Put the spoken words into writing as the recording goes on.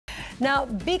Now,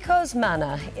 Biko's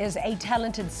Manna is a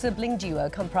talented sibling duo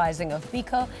comprising of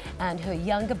Biko and her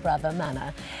younger brother,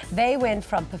 Manna. They went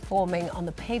from performing on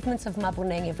the pavements of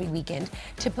Maboneng every weekend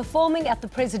to performing at the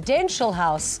Presidential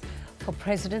House for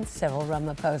President Cyril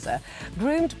Ramaphosa.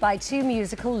 Groomed by two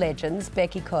musical legends,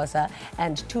 Bheki Khoza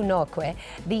and Tunokwe,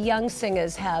 the young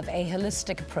singers have a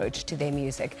holistic approach to their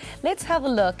music. Let's have a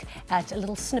look at a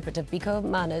little snippet of Biko's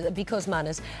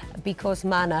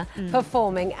Manna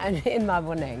performing in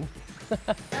Maboneng.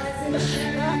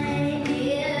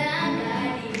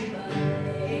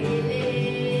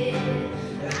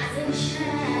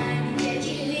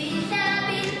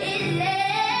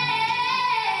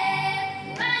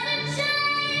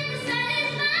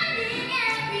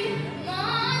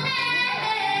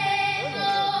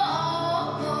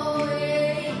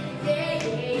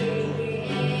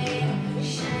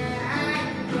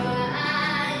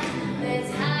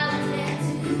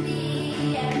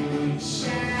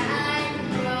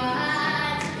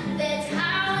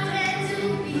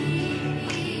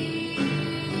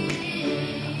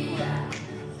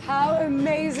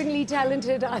 Amazingly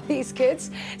talented are these kids.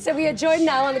 So we are joined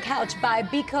now on the couch by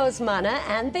Biko's Manna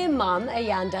and their mum,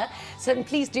 Ayanda. So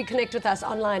please do connect with us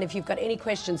online if you've got any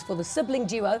questions for the sibling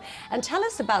duo and tell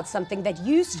us about something that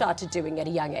you started doing at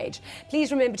a young age.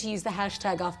 Please remember to use the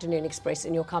hashtag Afternoon Express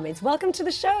in your comments. Welcome to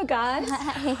the show, guys.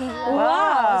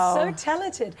 Wow, so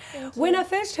talented. When I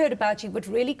first heard about you, what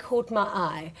really caught my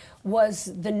eye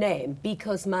was the name,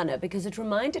 Biko's Manna, because it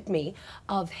reminded me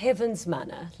of heaven's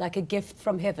manna, like a gift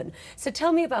from heaven. So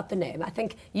tell me about the name. I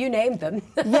think you named them.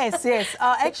 Yes.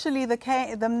 Actually,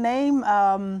 the name,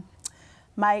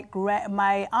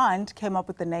 my aunt came up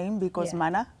with the name Biko's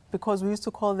Manna because we used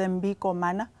to call them Biko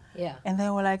Manna. Yeah. And they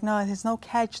were like, no, there's no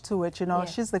catch to it, you know. Yeah.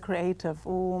 She's the creative.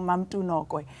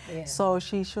 So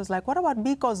she was like, what about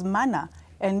Biko's Manna?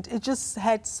 And it just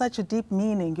had such a deep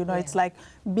meaning, you know. It's like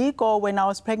Biko, when I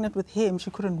was pregnant with him, she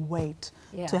couldn't wait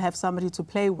to have somebody to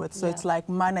play with. So it's like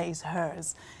Manna is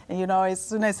hers. And, you know, as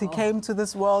soon as he came to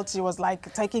this world, she was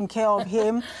like taking care of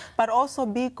him. But also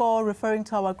Biko, referring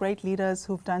to our great leaders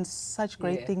who've done such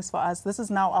great things for us. This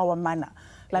is now our Manna.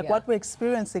 Like what we're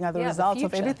experiencing are the results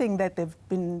of everything that they've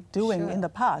been doing in the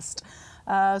past.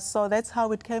 So that's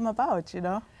how it came about, you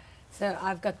know. So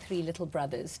I've got 3 little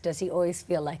brothers. Does he always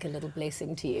feel like a little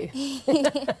blessing to you?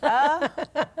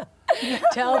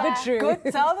 Tell the truth.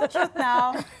 Good, tell the truth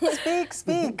now.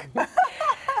 Speak.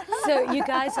 So you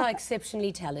guys are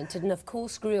exceptionally talented and of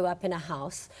course grew up in a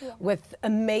house with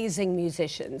amazing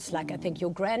musicians. Like I think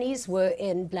your grannies were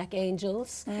in Black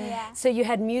Angels. So you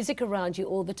had music around you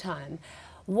all the time.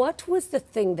 What was the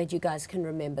thing that you guys can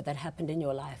remember that happened in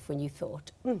your life when you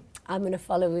thought, I'm going to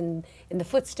follow in the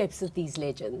footsteps of these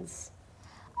legends?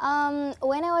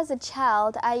 When I was a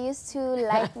child, I used to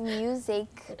like music.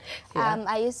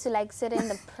 I used to like sit in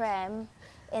the pram,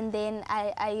 and then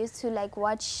I used to like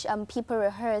watch people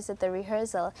rehearse at the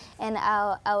rehearsal, and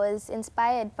I was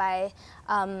inspired by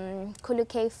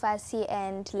Kuluke Fasi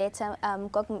and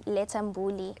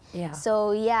Letambuli.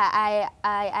 So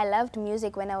I loved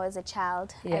music when I was a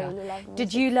child. I really loved music.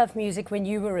 Did you love music when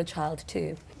you were a child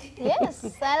too? Yes,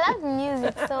 I love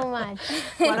music so much.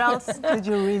 What else did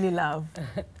you really love?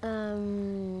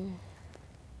 You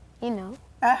know.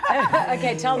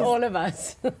 Okay, tell all of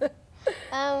us.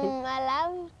 I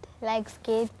loved like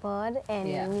skateboard and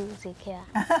music,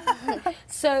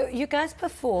 So you guys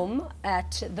perform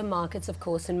at the markets, of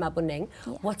course, in Maboneng.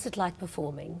 What's it like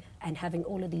performing and having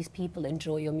all of these people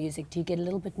enjoy your music? Do you get a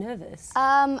little bit nervous?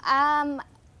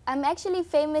 I'm actually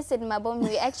famous at Maboneng.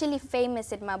 We're actually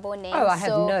famous at Maboneng. Oh, I have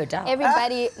no doubt.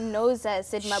 Everybody knows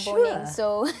us at Maboneng.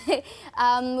 So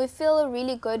we feel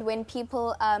really good when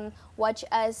people watch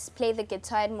us play the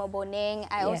guitar at Maboneng.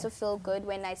 I also feel good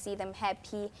when I see them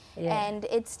happy. And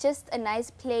it's just a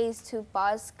nice place to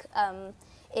bask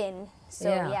in.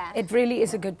 So it really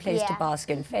is a good place to bask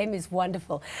in. Fame is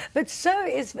wonderful, but so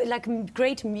is like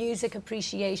great music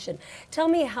appreciation. Tell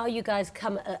me how you guys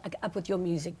come up with your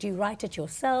music. Do you write it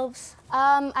yourselves?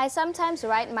 I sometimes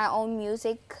write my own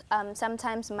music.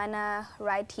 Sometimes Manna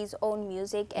write his own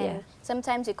music, and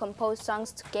sometimes we compose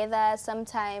songs together.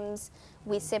 Sometimes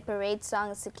we separate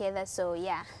songs together. So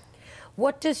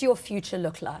What does your future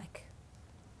look like?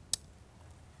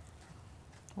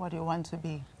 What do you want to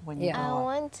be when you grow up? I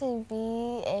want to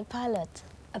be a pilot.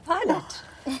 A pilot?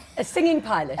 A singing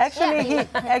pilot?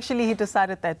 Actually, he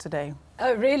decided that today.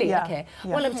 Oh, really? Yeah. Okay.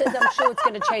 Yeah. Well, I'm sure it's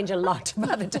going to change a lot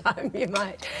by the time you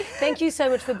might. Thank you so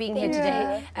much for being here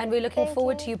today. And we're looking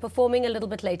forward to you performing a little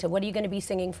bit later. What are you going to be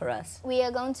singing for us? We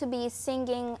are going to be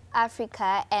singing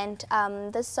Africa, and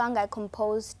this song I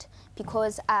composed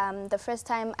because the first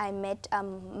time I met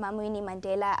Winnie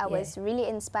Mandela, I was really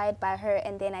inspired by her,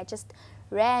 and then I just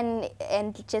ran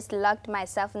and just locked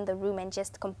myself in the room and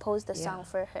just composed the song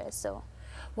for her. So.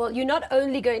 Well, you're not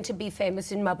only going to be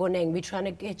famous in Maboneng, we're trying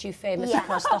to get you famous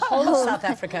across the whole of South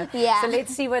Africa. So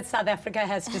let's see what South Africa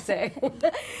has to say.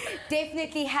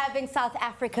 Definitely having South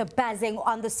Africa buzzing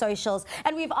on the socials.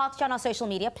 And we've asked you on our social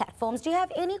media platforms, do you have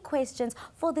any questions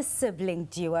for the sibling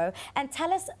duo? And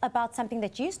tell us about something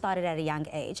that you started at a young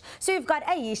age. So we've got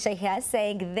Aisha here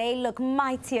saying they look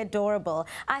mighty adorable.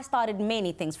 I started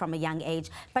many things from a young age,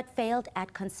 but failed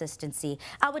at consistency.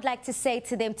 I would like to say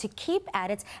to them to keep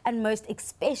at it and most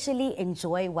especially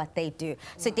enjoy what they do.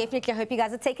 So definitely I hope you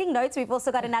guys are taking notes. We've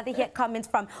also got another here comment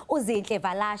from Uzinhle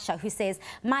Valasha who says,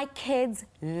 my kids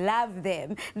love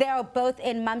them. They are both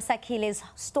in Mam Sakile's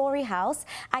story house.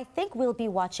 I think we'll be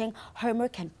watching.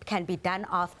 Homework can be done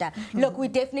after. Look, we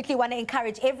definitely want to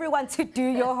encourage everyone to do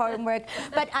your homework,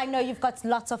 but I know you've got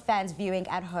lots of fans viewing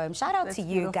at home. Shout out to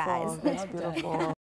you guys. That's beautiful.